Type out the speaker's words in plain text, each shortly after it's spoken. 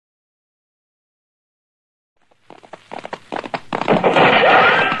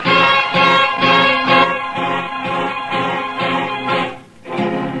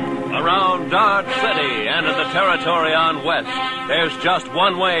heading west. There's just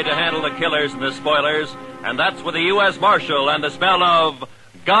one way to handle the killers and the spoilers, and that's with the U.S. Marshal and the smell of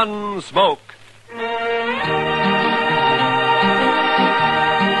Gunsmoke.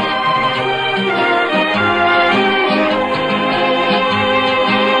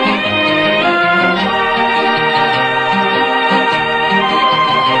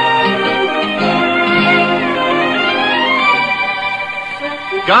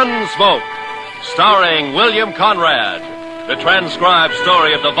 Gunsmoke, starring William Conrad. The transcribed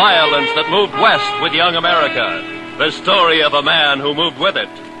story of the violence that moved west with young America. The story of a man who moved with it.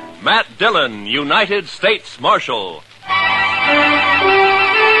 Matt Dillon, United States Marshal.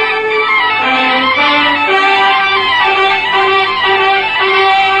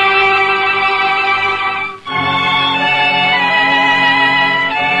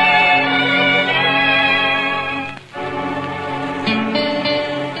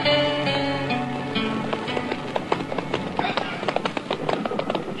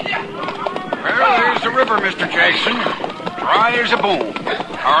 River, Mr. Jackson. Dry as a bone.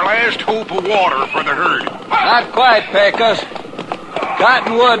 Our last hope of water for the herd. Not quite, Pecos.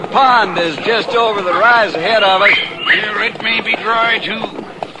 Cottonwood Pond is just over the rise ahead of us. Well, it may be dry, too.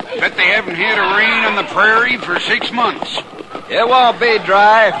 Bet they haven't had a rain on the prairie for 6 months. It won't be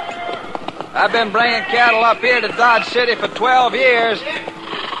dry. I've been bringing cattle up here to Dodge City for 12 years.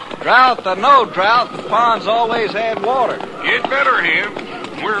 Drought or no drought, the pond's always had water. It better have.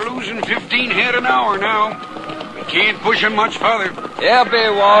 We're losing 15 head an hour now. We can't push them much further. There'll be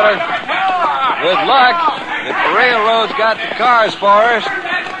water. With luck, if the railroad's got the cars for us,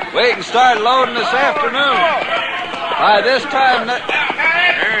 we can start loading this afternoon. By this time...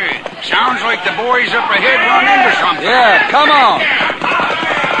 Hey, sounds like the boys up ahead run into something. Yeah, come on.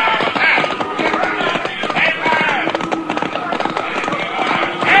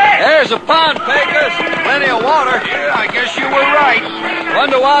 There's a pond, Pecos. Plenty of water. Yeah, I guess you were right.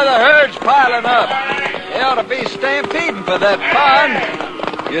 Wonder why the herd's piling up. They ought to be stampeding for that pond.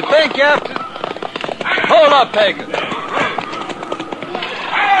 You'd think you have to... Hold up, Pecos.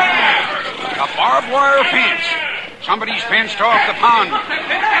 A barbed wire fence. Somebody's fenced off the pond.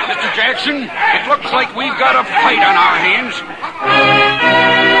 Mr. Jackson, it looks like we've got a fight on our hands.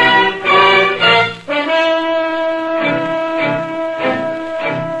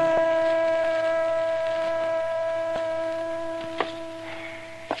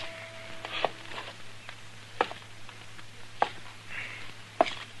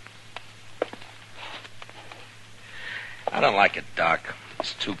 I don't like it, Doc.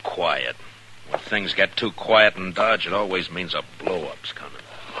 It's too quiet. When things get too quiet in Dodge, it always means a blow-up's coming.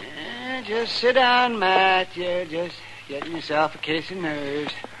 Just sit down, Matt. You're just getting yourself a case of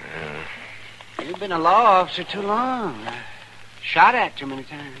nerves. You've been a law officer too long. Shot at too many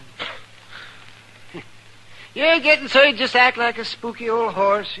times. You're getting so you just act like a spooky old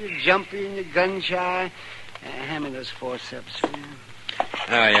horse. You're jumpy and you're gun-shy. Hand me those forceps, will you?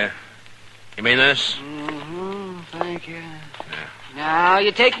 Oh, yeah. You mean this? Mm-hmm. Thank you. Yeah. Now,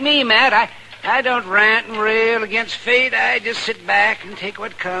 you take me, Matt. I don't rant and rail against fate. I just sit back and take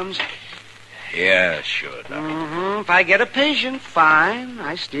what comes. Yeah, sure, Doc. Mm-hmm. If I get a patient, fine.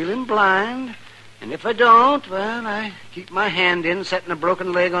 I steal him blind. And if I don't, well, I keep my hand in setting a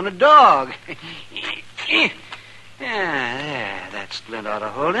broken leg on a dog. Yeah, there. That splint ought to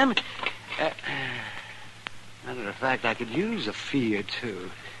hold him. Matter of fact, I could use a fee or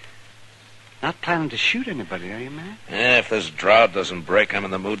two. Not planning to shoot anybody, are you, Matt? Yeah, if this drought doesn't break, I'm in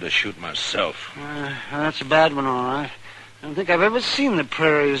the mood to shoot myself. That's a bad one, all right. I don't think I've ever seen the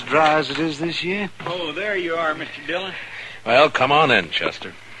prairie as dry as it is this year. Oh, there you are, Mr. Dillon. Well, come on in,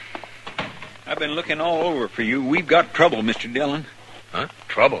 Chester. I've been looking all over for you. We've got trouble, Mr. Dillon. Huh?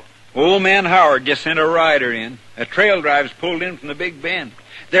 Trouble? Old man Howard just sent a rider in. A trail drive's pulled in from the Big Bend.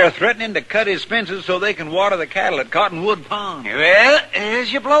 They're threatening to cut his fences so they can water the cattle at Cottonwood Pond. Well,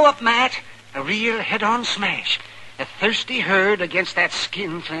 there's your blow-up, Matt. A real head-on smash. A thirsty herd against that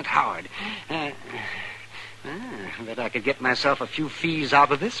skinflint Howard. I bet I could get myself a few fees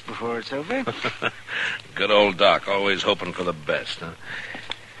out of this before it's over. Good old Doc, always hoping for the best, huh?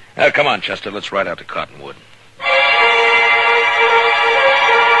 Now, come on, Chester, let's ride out to Cottonwood.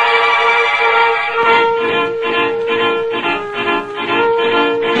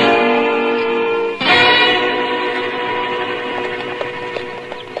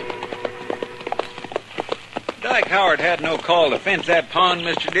 Dyke Howard had no call to fence that pond,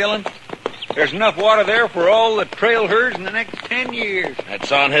 Mr. Dillon. There's enough water there for all the trail herds in the next 10 years.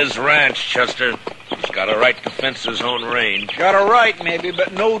 That's on his ranch, Chester. He's got a right to fence his own range. Got a right, maybe,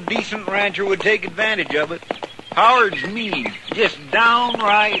 but no decent rancher would take advantage of it. Howard's mean. Just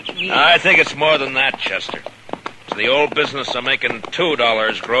downright mean. I think it's more than that, Chester. It's the old business of making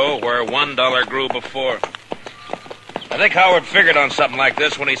 $2 grow where $1 grew before. I think Howard figured on something like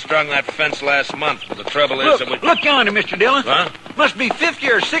this when he strung that fence last month, but the trouble is Look yonder, Mr. Dillon. Huh? Must be 50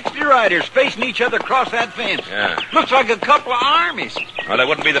 or 60 riders facing each other across that fence. Yeah. Looks like a couple of armies. Well, that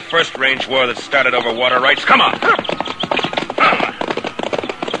wouldn't be the first range war that started over water rights. Come on.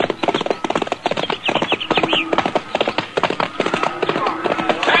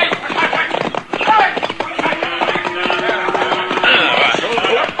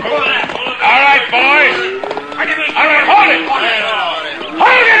 All right, boys. All right, hold it.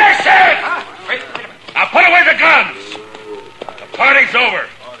 Hold it, I said. Now put away the guns. The party's over.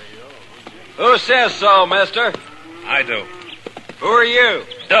 Who says so, mister? I do. Who are you?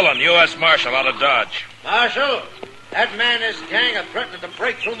 Dillon, U.S. Marshal out of Dodge. Marshal, that man and his gang are threatening to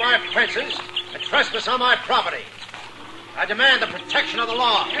break through my fences and trespass on my property. I demand the protection of the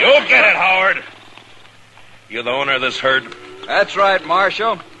law. You'll get it, Howard. You the owner of this herd? That's right,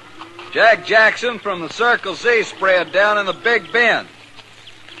 Marshal. Jack Jackson from the Circle Z spread down in the Big Bend.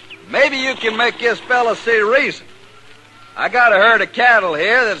 Maybe you can make this fella see reason. I got a herd of cattle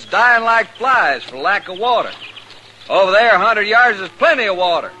here that's dying like flies for lack of water. Over there, 100 yards, is plenty of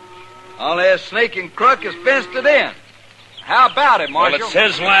water. Only this sneaking crook has fenced it in. How about it, Marshal? Well, it's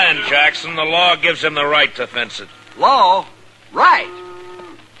his land, Jackson. The law gives him the right to fence it. Law? Right.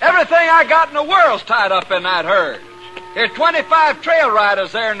 Everything I got in the world's tied up in that herd. There's 25 trail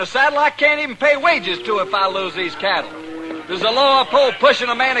riders there in the saddle I can't even pay wages to if I lose these cattle. Does the law uphold pushing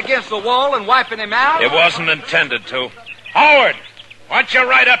a man against the wall and wiping him out? It wasn't intended to. Howard, why don't you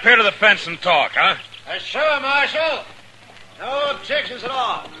ride up here to the fence and talk, huh? Sure, Marshal. No objections at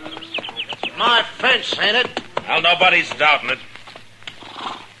all. My fence, ain't it? Well, nobody's doubting it.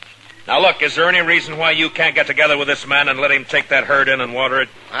 Now, look, is there any reason why you can't get together with this man and let him take that herd in and water it?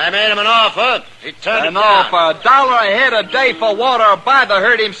 I made him an offer. He turned it An down. offer, $1 a head a day for water, or buy the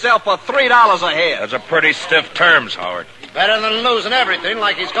herd himself for $3 a head. That's a pretty stiff terms, Howard. Better than losing everything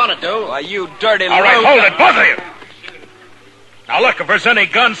like he's gonna do. Why, you dirty All right, loser. hold it, both of you. Now, look, if there's any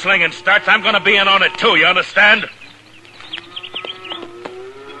gunslinging starts, I'm going to be in on it, too, you understand?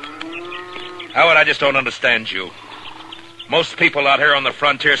 Howard, I just don't understand you. Most people out here on the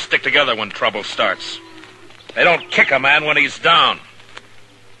frontier stick together when trouble starts. They don't kick a man when he's down.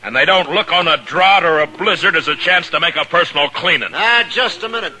 And they don't look on a drought or a blizzard as a chance to make a personal cleaning. Now, just a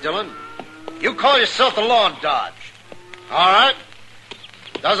minute, Dillon. You call yourself the law in Dodge. All right.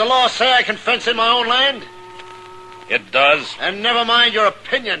 Does the law say I can fence in my own land? It does. And never mind your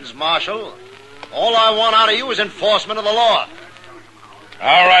opinions, Marshal. All I want out of you is enforcement of the law.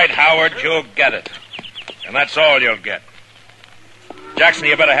 All right, Howard, you'll get it. And that's all you'll get. Jackson,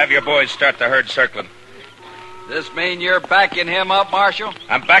 you better have your boys start the herd circling. This mean you're backing him up, Marshal?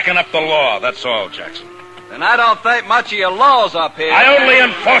 I'm backing up the law, that's all, Jackson. Then I don't think much of your laws up here. I only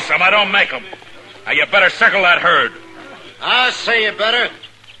enforce them, I don't make them. Now, you better circle that herd. I say you better.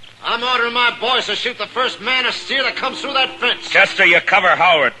 I'm ordering my boys to shoot the first man or steer that comes through that fence. Chester, you cover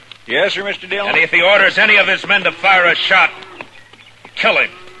Howard. Yes, sir, Mr. Dillon. And if he orders any of his men to fire a shot, kill him.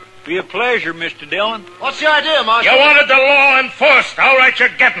 Be a pleasure, Mr. Dillon. What's the idea, Marshal? You wanted the law enforced. All right, you're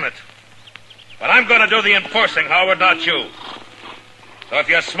getting it. But I'm going to do the enforcing, Howard, not you. So if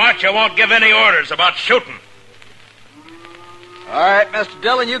you're smart, you won't give any orders about shooting. All right, Mr.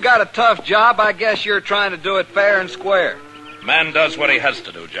 Dillon, you got a tough job. I guess you're trying to do it fair and square. Man does what he has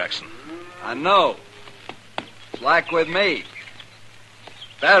to do, Jackson. I know. It's like with me.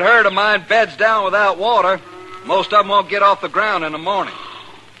 If that herd of mine beds down without water, most of them won't get off the ground in the morning.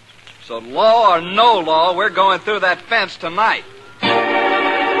 So law or no law, we're going through that fence tonight.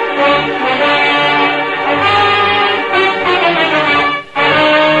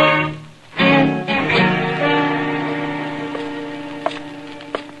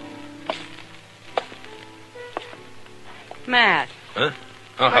 Matt. Huh?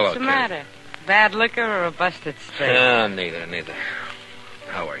 Oh, hello, What's the Kate. matter? Bad liquor or a busted steak? Neither.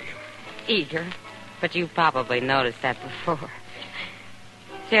 How are you? Eager. But you probably noticed that before.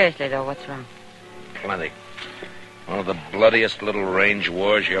 Seriously, though, what's wrong? Plenty. One of the bloodiest little range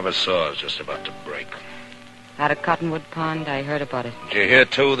wars you ever saw is just about to break. Out of Cottonwood Pond, I heard about it. Did you hear,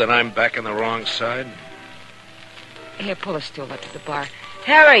 too, that I'm back on the wrong side? Here, pull a stool up to the bar.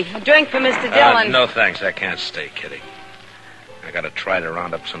 Harry, a drink for Mr. Dillon. No, thanks. I can't stay, Kitty. I gotta try to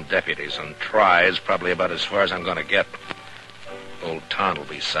round up some deputies, and try is probably about as far as I'm gonna get. Old Ton will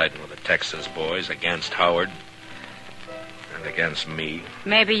be siding with the Texas boys against Howard. And against me.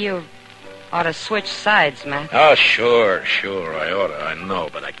 Maybe you ought to switch sides, Matt. Oh, sure, I oughta. I know,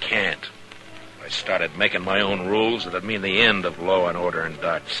 but I can't. If I started making my own rules, it'd mean the end of law and order in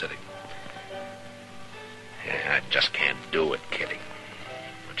Dodge City. Yeah, I just can't do it, Kitty.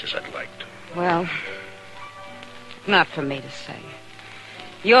 Much as I'd like to. Well, not for me to say.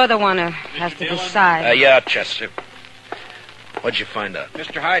 You're the one who has to decide. Yeah, Chester. What'd you find out?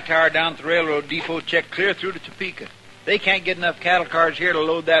 Mr. Hightower down at the railroad depot checked clear through to Topeka. They can't get enough cattle cars here to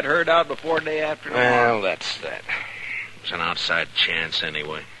load that herd out before day after tomorrow. Well, that's that. It's an outside chance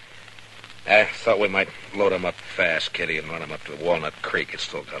anyway. I thought we might load them up fast, Kitty, and run them up to Walnut Creek. It's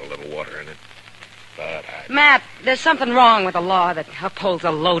still got a little water in it. But Matt, there's something wrong with a law that upholds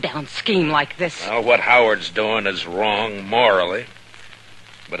a low-down scheme like this. Well, what Howard's doing is wrong morally,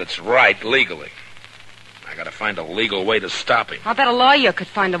 but it's right legally. I gotta find a legal way to stop him. I'll bet a lawyer could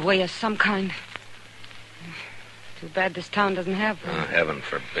find a way of some kind. Too bad this town doesn't have one. Oh, heaven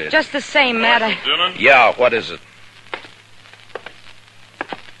forbid. Just the same, Matt, Dillon? Yeah, what is it?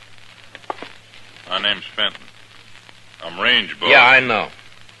 My name's Fenton. I'm range boss. Yeah, I know.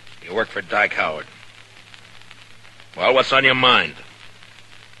 You work for Dyke Howard. Well, what's on your mind?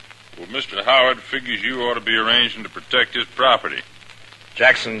 Well, Mr. Howard figures you ought to be arranging to protect his property.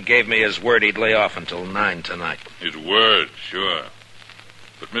 Jackson gave me his word he'd lay off until 9 tonight. His word, sure.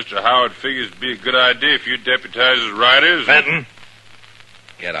 But Mr. Howard figures it'd be a good idea if you deputize his riders. Fenton,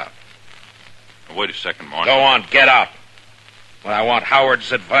 get out. Now, wait a second, Marshal. Go on, get out. When I want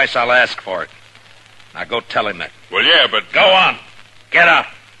Howard's advice, I'll ask for it. Now go tell him that. Well, yeah, but... Go on. Get out.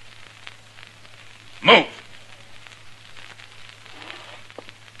 Move.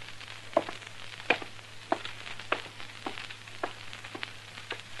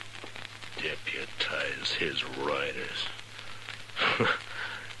 Deputize his riders.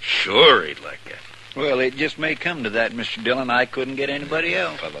 Sure, he'd like that. Well, it just may come to that, Mr. Dillon. I couldn't get anybody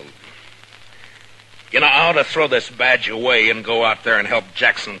else. You know, I ought to throw this badge away and go out there and help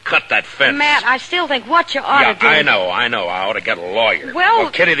Jackson cut that fence. Matt, I still think what you ought to do... I know. I ought to get a lawyer. Well,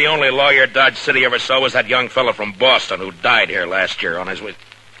 Kitty, the only lawyer Dodge City ever saw was that young fellow from Boston who died here last year on his way...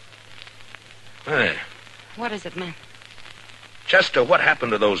 Hey, what is it, Matt? Chester, what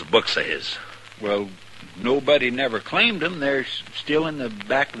happened to those books of his? Well, nobody never claimed them. They're still in the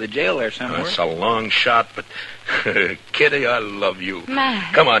back of the jail there somewhere. That's a long shot, but... Kitty, I love you.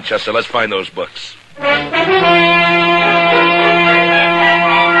 Matt. Come on, Chester, let's find those books.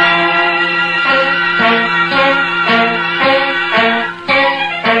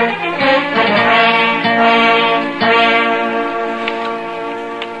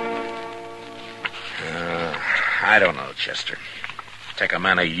 I don't know, Chester. Take a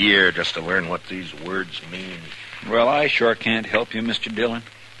man a year just to learn what these words mean. Well, I sure can't help you, Mr. Dillon.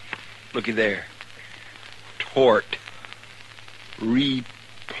 Looky there. Tort.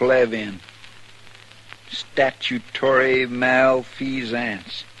 Replevin. Statutory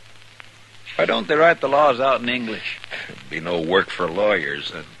malfeasance. Why don't they write the laws out in English? There'd be no work for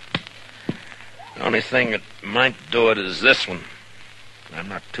lawyers. The only thing that might do it is this one. I'm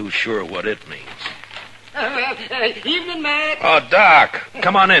not too sure what it means. Evening, Matt. Oh, Doc,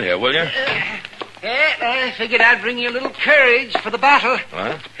 come on in here, will you? I figured I'd bring you a little courage for the battle.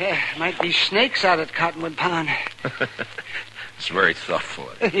 What? Might be snakes out at Cottonwood Pond. It's very thoughtful.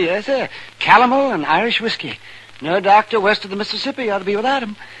 Yes, sir. Calomel and Irish whiskey. No doctor west of the Mississippi ought to be without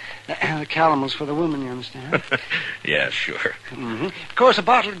him. The calomel's for the women, you understand? Yeah, sure. Mm-hmm. Of course, a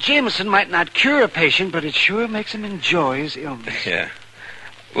bottle of Jameson might not cure a patient, but it sure makes him enjoy his illness. Yeah.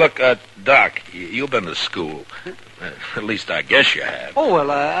 Look, Doc, you've been to school. At least I guess you have. Oh,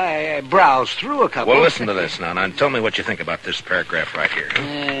 well, I browsed through a couple. Well, listen to this now, and tell me what you think about this paragraph right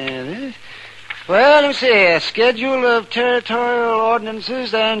here. Well, let me see. A schedule of territorial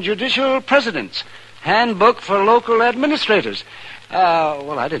ordinances and judicial precedents. Handbook for local administrators.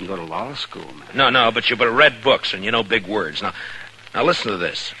 Well, I didn't go to law school, man. No, but you've read books, and you know big words. Now listen to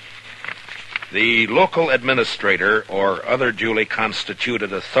this. The local administrator or other duly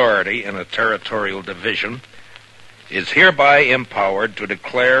constituted authority in a territorial division is hereby empowered to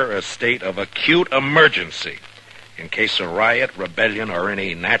declare a state of acute emergency in case of riot, rebellion, or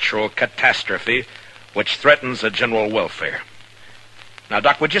any natural catastrophe which threatens the general welfare. Now,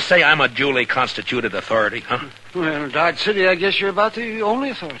 Doc, would you say I'm a duly constituted authority, huh? Well, Dodge City, I guess you're about the only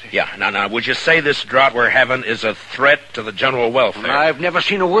authority. Yeah, now, would you say this drought we're having is a threat to the general welfare? Well, I've never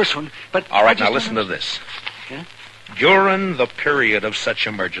seen a worse one, but... All right, now listen to this. Okay. During the period of such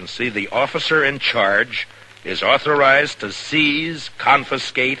emergency, the officer in charge is authorized to seize,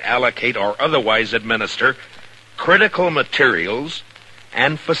 confiscate, allocate, or otherwise administer critical materials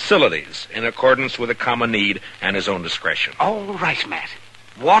and facilities in accordance with the common need and his own discretion. All right, Matt.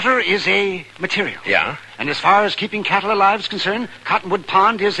 Water is a material. Yeah? And as far as keeping cattle alive is concerned, Cottonwood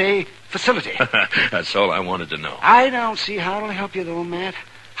Pond is a facility. That's all I wanted to know. I don't see how it'll help you, though, Matt.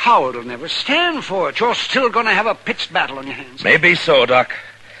 Howard will never stand for it. You're still going to have a pitched battle on your hands. Maybe so, Doc.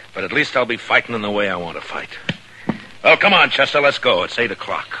 But at least I'll be fighting in the way I want to fight. Well, come on, Chester, let's go. It's 8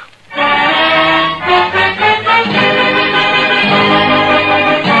 o'clock.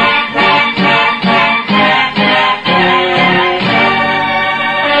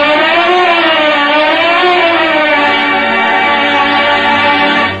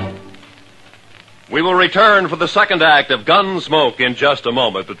 We will return for the second act of Gunsmoke in just a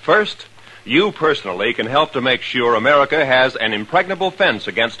moment. But first, you personally can help to make sure America has an impregnable fence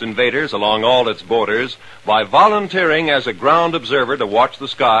against invaders along all its borders by volunteering as a ground observer to watch the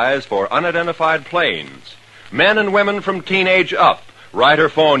skies for unidentified planes. Men and women from teenage up, write or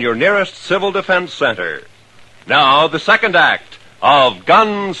phone your nearest Civil Defense Center. Now, the second act of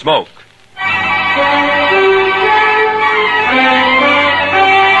Gunsmoke.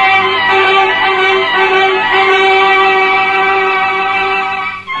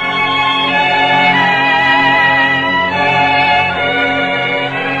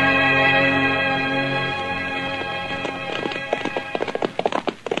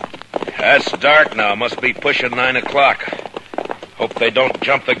 It's dark now. Must be pushing 9 o'clock. Hope they don't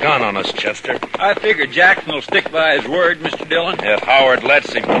jump the gun on us, Chester. I figure Jackson will stick by his word, Mr. Dillon. If Howard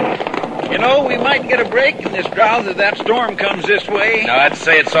lets him. You know, we might get a break in this drought if that storm comes this way. No, I'd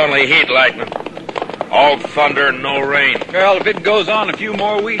say it's only heat lightning. All thunder, no rain. Well, if it goes on a few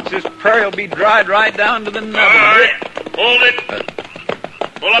more weeks, this prairie will be dried right down to the nub. All right, hold it.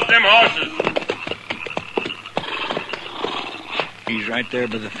 Pull up them horses. He's right there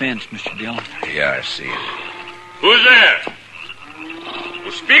by the fence, Mr. Dillon. Yeah, I see it. Who's there?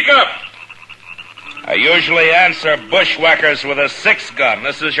 Well, speak up. I usually answer bushwhackers with a 6-gun.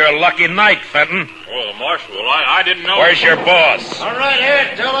 This is your lucky night, Fenton. Oh, Marshal, I didn't know. Where's your boss? All right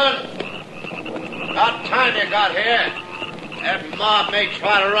here, Dillon. About time you got here. That mob may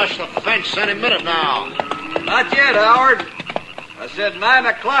try to rush the fence any minute now. Not yet, Howard. I said 9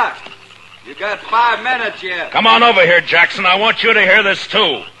 o'clock. You got 5 minutes yet. Come on over here, Jackson. I want you to hear this,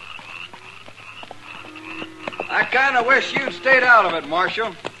 too. I kind of wish you'd stayed out of it,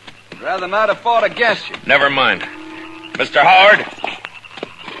 Marshal. I'd rather not have fought against you. Never mind. Mr. Howard,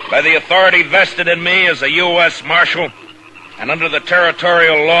 by the authority vested in me as a U.S. Marshal, and under the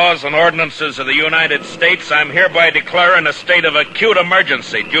territorial laws and ordinances of the United States, I'm hereby declaring a state of acute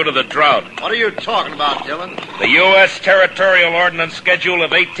emergency due to the drought. What are you talking about, Dillon? The U.S. Territorial Ordinance Schedule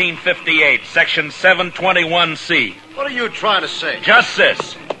of 1858, Section 721C. What are you trying to say? Just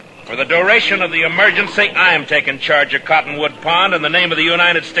this. For the duration of the emergency, I am taking charge of Cottonwood Pond in the name of the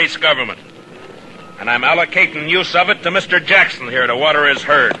United States government. And I'm allocating use of it to Mr. Jackson here to water his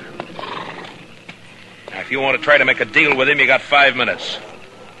herd. Now, if you want to try to make a deal with him, you got 5 minutes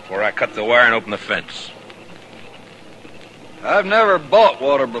before I cut the wire and open the fence. I've never bought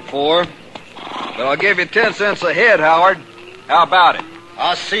water before, but I'll give you 10 cents a head, Howard. How about it?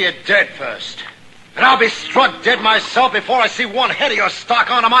 I'll see you dead first. And I'll be struck dead myself before I see one head of your stock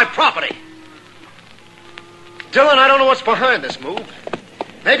onto my property. Dillon, I don't know what's behind this move.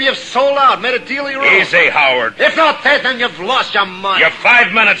 Maybe you've sold out, made a deal of your own. Easy, Howard. If not that, then you've lost your mind. Your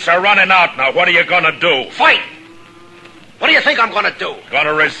 5 minutes are running out now. What are you going to do? Fight! What do you think I'm going to do? Going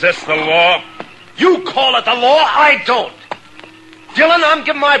to resist the law? You call it the law, I don't. Dillon, I'm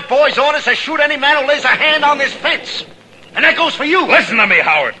giving my boys orders to shoot any man who lays a hand on this fence. And that goes for you. Listen to me,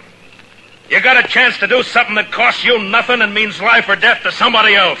 Howard. You got a chance to do something that costs you nothing and means life or death to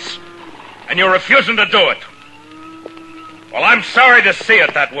somebody else. And you're refusing to do it. Well, I'm sorry to see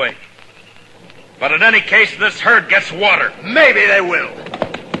it that way. But in any case, this herd gets water. Maybe they will.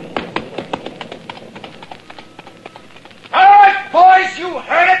 All right, boys, you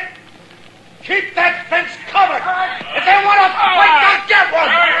heard it. Keep that fence covered. If they want to fight, they'll get one.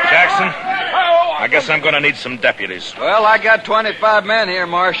 Jackson, I guess I'm going to need some deputies. Well, I got 25 men here,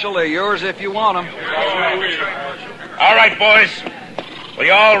 Marshal. They're yours if you want them. All right, boys. Will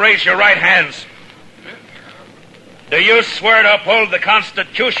you all raise your right hands? Do you swear to uphold the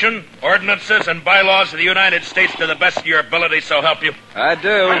Constitution, ordinances, and bylaws of the United States to the best of your ability, so help you? I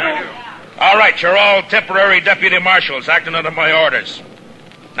do. All right, you're all temporary deputy marshals acting under my orders.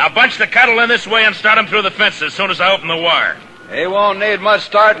 Now bunch the cattle in this way and start them through the fence as soon as I open the wire. They won't need much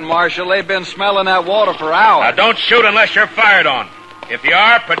starting, Marshal. They've been smelling that water for hours. Now don't shoot unless you're fired on. If you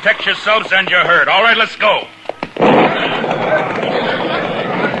are, protect yourselves and your herd. All right, let's go.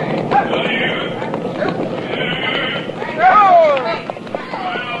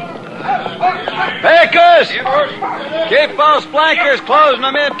 Pickers! Keep those flankers closing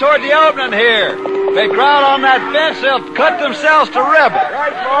them in toward the opening here. If they crowd on that fence, they'll cut themselves to ribbons.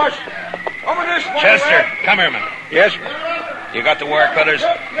 Right, boss. Over this way. Chester, come here, man. Yes. You got the wire cutters?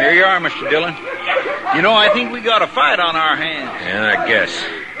 Here you are, Mr. Dillon. You know, I think we got a fight on our hands. Yeah, I guess.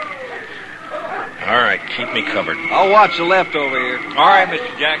 All right, keep me covered. I'll watch the left over here. All right,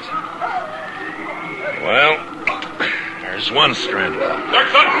 Mr. Jackson. Well, there's one strand. They're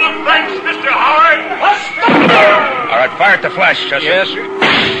cutting the French, Mr. Howard. All right, fire at the flash, Chester. Yes, sir.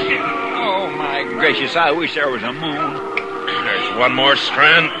 Oh, my gracious, I wish there was a moon. There's one more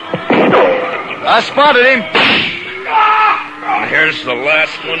strand. I spotted him. And here's the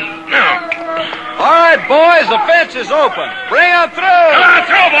last one. Now. All right, boys, the fence is open. Bring them through. Come on,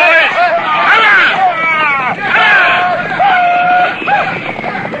 through, boys. Come on.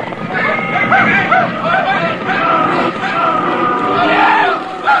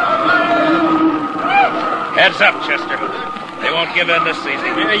 Heads up, Chester. They won't give in this easy.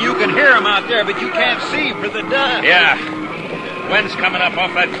 Yeah, you can hear them out there, but you can't see for the dust. Yeah. Wind's coming up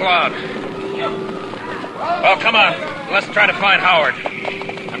off that cloud. Well, come on. Let's try to find Howard.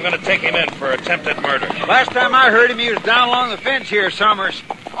 I'm going to take him in for attempted murder. Last time I heard him, he was down along the fence here, Summers.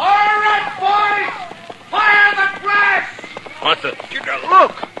 All right, boys! Fire the grass! What the?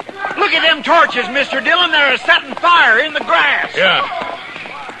 Look! Look at them torches, Mr. Dillon. They're setting fire in the grass. Yeah.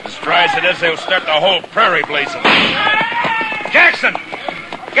 As dry as it is, they'll start the whole prairie blazing. Jackson!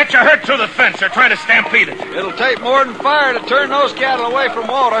 Get your herd through the fence. They're trying to stampede it. It'll take more than fire to turn those cattle away from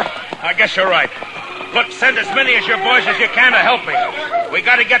water. I guess you're right. Look, send as many of your boys as you can to help me. We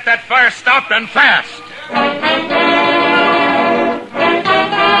got to get that fire stopped and fast.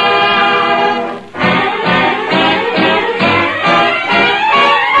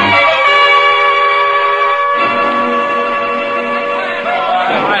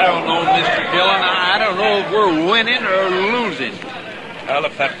 I don't know, Mr. Dillon. I don't know if we're winning or losing. Well,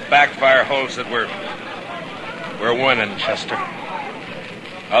 if that backfire holds it, we're winning, Chester.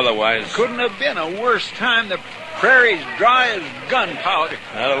 Otherwise... Couldn't have been a worse time. The prairie's dry as gunpowder.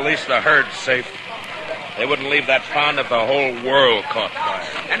 Well, at least the herd's safe. They wouldn't leave that pond if the whole world caught fire.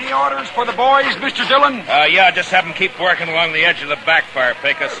 Any orders for the boys, Mr. Dillon? Yeah, just have them keep working along the edge of the backfire,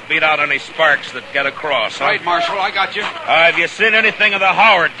 Pecos. Beat out any sparks that get across. Huh? Right, Marshal, I got you. Have you seen anything of the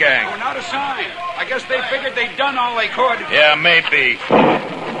Howard gang? Oh, not a sign. I guess they figured they'd done all they could. Yeah, maybe.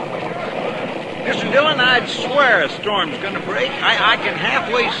 Mr. Dillon, I'd swear a storm's going to break. I can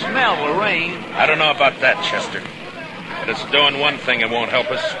halfway smell the rain. I don't know about that, Chester. But it's doing one thing, it won't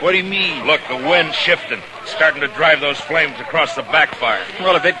help us. What do you mean? Look, the wind's shifting, starting to drive those flames across the backfire.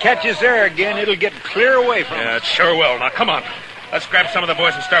 Well, if it catches there again, it'll get clear away from Yeah, us. it sure will. Now, come on. Let's grab some of the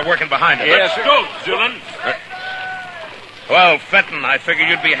boys and start working behind it. Yes, Let's go, Dillon. Well, Fenton, I figured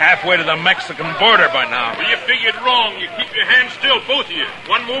you'd be halfway to the Mexican border by now. Well, you figured wrong. You keep your hands still, both of you.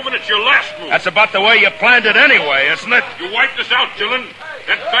 One move and it's your last move. That's about the way you planned it anyway, isn't it? You wiped us out, Dillon.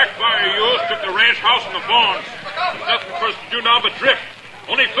 That backfire of yours took the ranch house and the barns. There's nothing for us to do now but drift.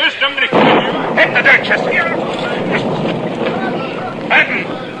 Only first I'm going to kill you. Hit the dirt, Chester. Fenton,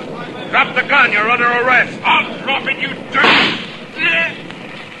 drop the gun. You're under arrest. I'll drop it, you dirt. Dillon.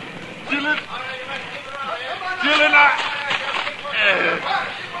 Dillon,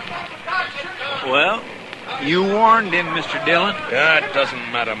 Well, you warned him, Mr. Dillon. Yeah, it doesn't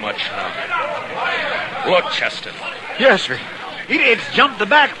matter much now. Look, Chester. Yes, sir. It's jumped the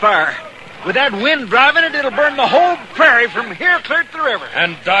backfire. With that wind driving it, it'll burn the whole prairie from here clear to the river.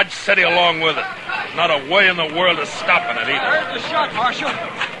 And Dodge City along with it. Not a way in the world of stopping it either. There's the shot, Marshal.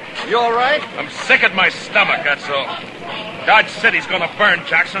 You all right? I'm sick at my stomach, that's all. Dodge City's gonna burn,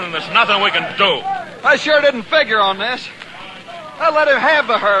 Jackson, and there's nothing we can do. I sure didn't figure on this. I let him have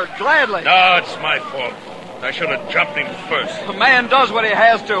the herd, gladly. No, it's my fault. I should have jumped him first. A man does what he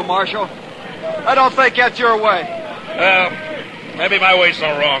has to, Marshal. I don't think that's your way. Maybe my way's the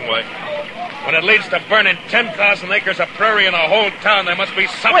wrong way. When it leads to burning 10,000 acres of prairie in a whole town, there must be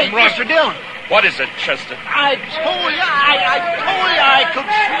something Wait, wrong. Mr. Dillon. What is it, Chester? I told you I could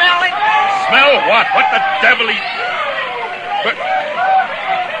smell it. Smell what? What the devil?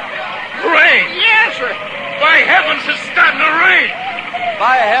 Rain! Yes, sir. By heavens, it's starting to rain!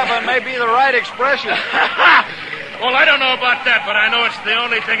 By heaven may be the right expression. Well, I don't know about that, but I know it's the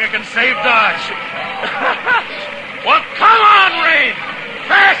only thing that can save Dodge. Well, come on, rain!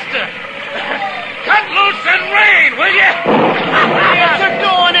 Faster! Cut loose and rain, will you? It's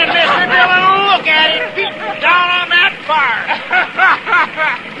doing it, Mr. Dillon. Look at it. Beating down on that fire.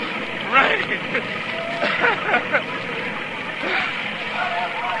 Rain!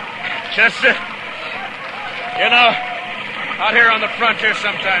 Chester, you know, out here on the frontier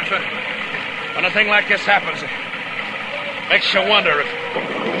sometimes, when a thing like this happens, it makes you wonder if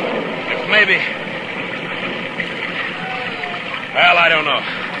maybe... Well, I don't know.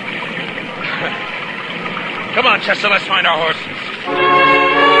 Come on, Chester, let's find our horses.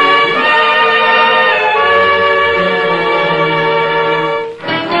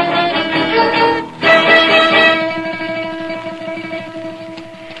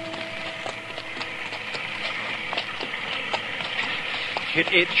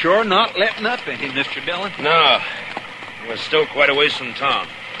 It's sure not letting up any, Mr. Dillon. No. We're still quite a ways from town.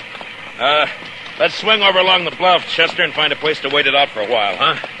 Let's swing over along the bluff, Chester, and find a place to wait it out for a while,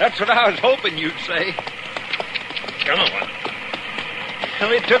 huh? That's what I was hoping you'd say. Come on.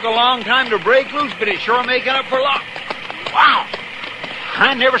 Well, it took a long time to break loose, but it's sure making up for lots. Wow!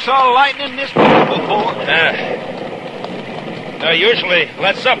 I never saw lightning this big before. Usually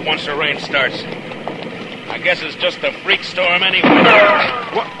lets up once the rain starts. I guess it's just a freak storm anyway.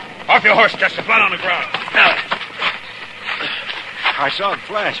 What? Off your horse, Chester. Flat on the ground. I saw it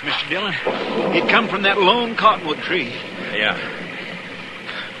flash, Mr. Dillon. It come from that lone cottonwood tree. Yeah.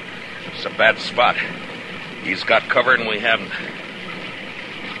 It's a bad spot. He's got cover and we haven't.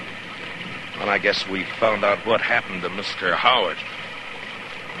 Well, I guess we found out what happened to Mr. Howard.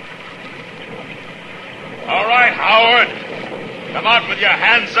 All right, Howard. Come out with your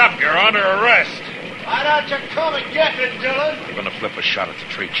hands up. You're under arrest. Why don't you come and get it, Dillon? We're going to flip a shot at the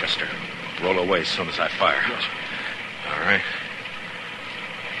tree, Chester. Roll away as soon as I fire. Yes. All right.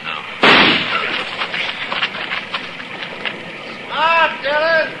 Now. Smart,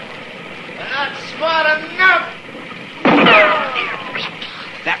 Dillon. You're not smart enough.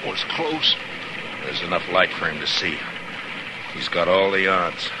 That was close. There's enough light for him to see. He's got all the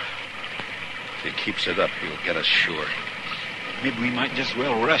odds. If he keeps it up, he'll get us sure. Maybe we might just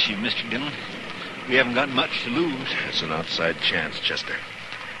well rush him, Mr. Dillon. We haven't got much to lose. It's an outside chance, Chester.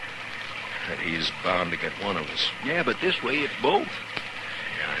 That he's bound to get one of us. Yeah, but this way it's both.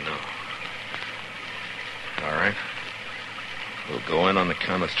 Yeah, I know. All right. We'll go in on the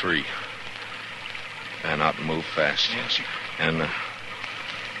count of 3. Fan out and move fast. Yes, sir. And,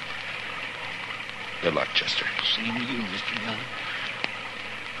 good luck, Chester. Same to you, Mr. Dillon.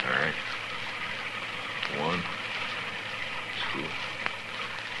 All right. 1, 2,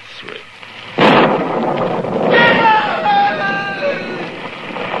 3.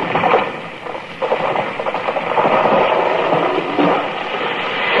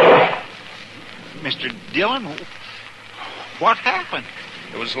 Mr. Dillon, what happened?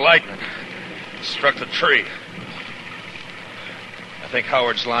 It was lightning. It struck the tree. I think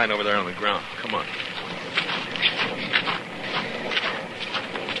Howard's lying over there on the ground. Come on.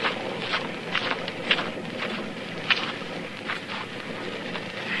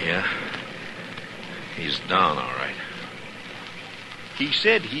 Yeah. He's down, all right. He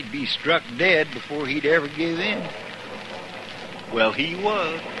said he'd be struck dead before he'd ever give in. Well, he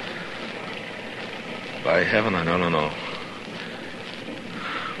was. By heaven, I don't know.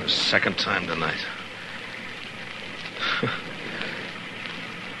 The second time tonight.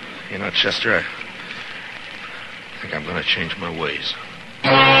 You know, Chester, I think I'm going to change my ways.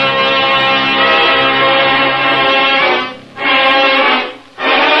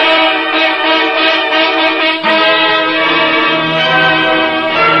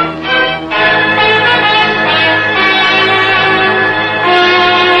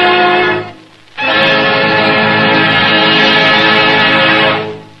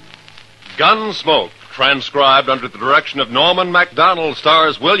 Gunsmoke, transcribed under the direction of Norman MacDonald,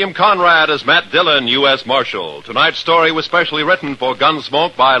 stars William Conrad as Matt Dillon, U.S. Marshal. Tonight's story was specially written for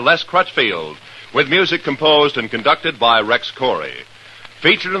Gunsmoke by Les Crutchfield, with music composed and conducted by Rex Corey.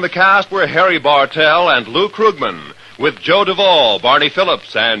 Featured in the cast were Harry Bartell and Lou Krugman, with Joe Duvall, Barney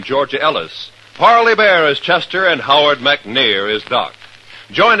Phillips, and Georgia Ellis. Parley Bear is Chester, and Howard McNear is Doc.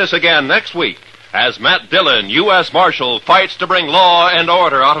 Join us again next week as Matt Dillon, U.S. Marshal, fights to bring law and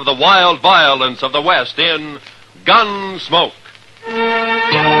order out of the wild violence of the West in Gunsmoke.